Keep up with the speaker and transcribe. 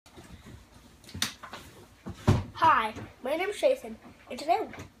Hi, my name is Tresen, and today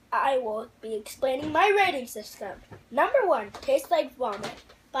I will be explaining my rating system. Number 1, tastes like vomit.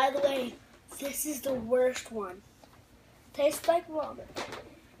 By the way, this is the worst one. Tastes like vomit.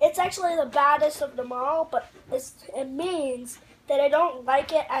 It's actually the baddest of them all, but it means that I don't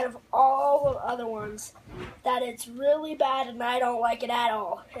like it out of all the other ones. That it's really bad and I don't like it at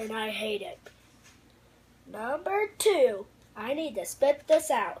all, and I hate it. Number 2, I need to spit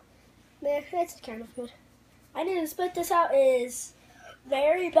this out. Man, it's kind of good. I need to spit this out is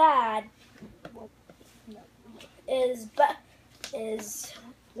very bad. Is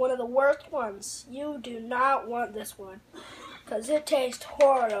one of the worst ones. You do not want this one because it tastes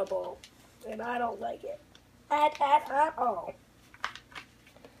horrible, and I don't like it at all.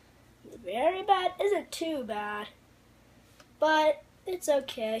 Very bad isn't too bad, but it's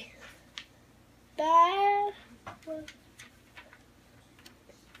okay. Bad.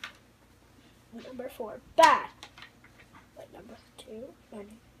 Number 4, bad. But number 2,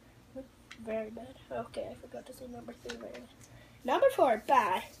 very bad. Okay, I forgot to say number 3, very bad. Number 4,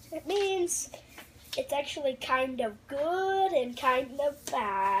 bad. It means it's actually kind of good and kind of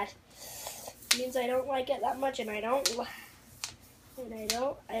bad. It means I don't like it that much, and I like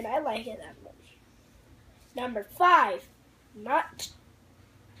it that much. Number 5, not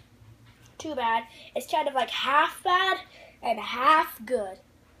too bad. It's kind of like half bad and half good.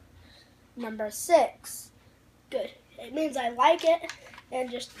 Number 6, good. It means I like it,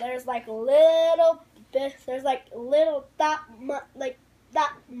 and just there's like a little bit,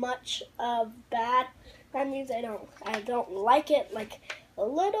 that much of bad. That means I don't like it like a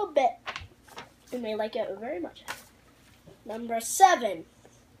little bit, and I like it very much. Number 7,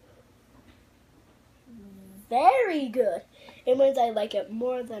 very good. It means I like it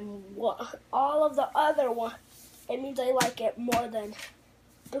more than all of the other ones. It means I like it more than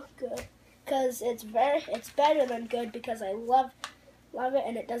good. Because it's better than good because I love it,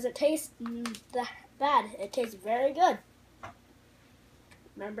 and it doesn't taste that bad. It tastes very good.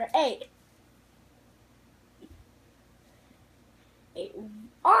 Number 8.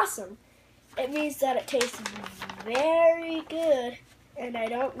 Awesome. It means that it tastes very good, and I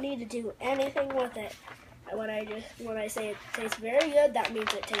don't need to do anything with it. When I say it tastes very good, that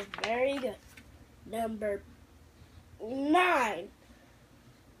means it tastes very good. Number 9.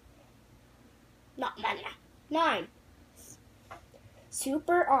 9.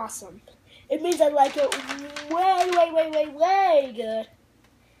 Super awesome. It means I like it way good.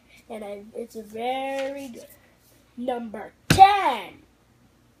 And it's very good. Number 10.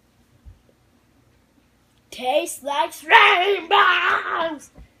 Tastes like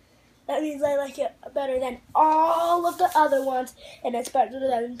rainbows. That means I like it better than all of the other ones, and it's better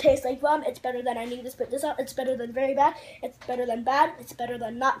than taste like vomit. It's better than I need to spit this out. It's better than very bad. It's better than bad. It's better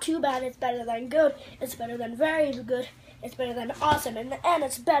than not too bad. It's better than good. It's better than very good. It's better than awesome, and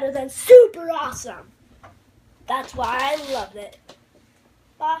it's better than super awesome. That's why I love it.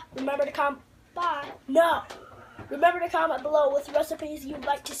 Remember to comment. Remember to comment below with recipes you'd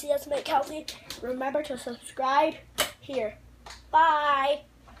like to see us make healthy. Remember to subscribe here. Bye.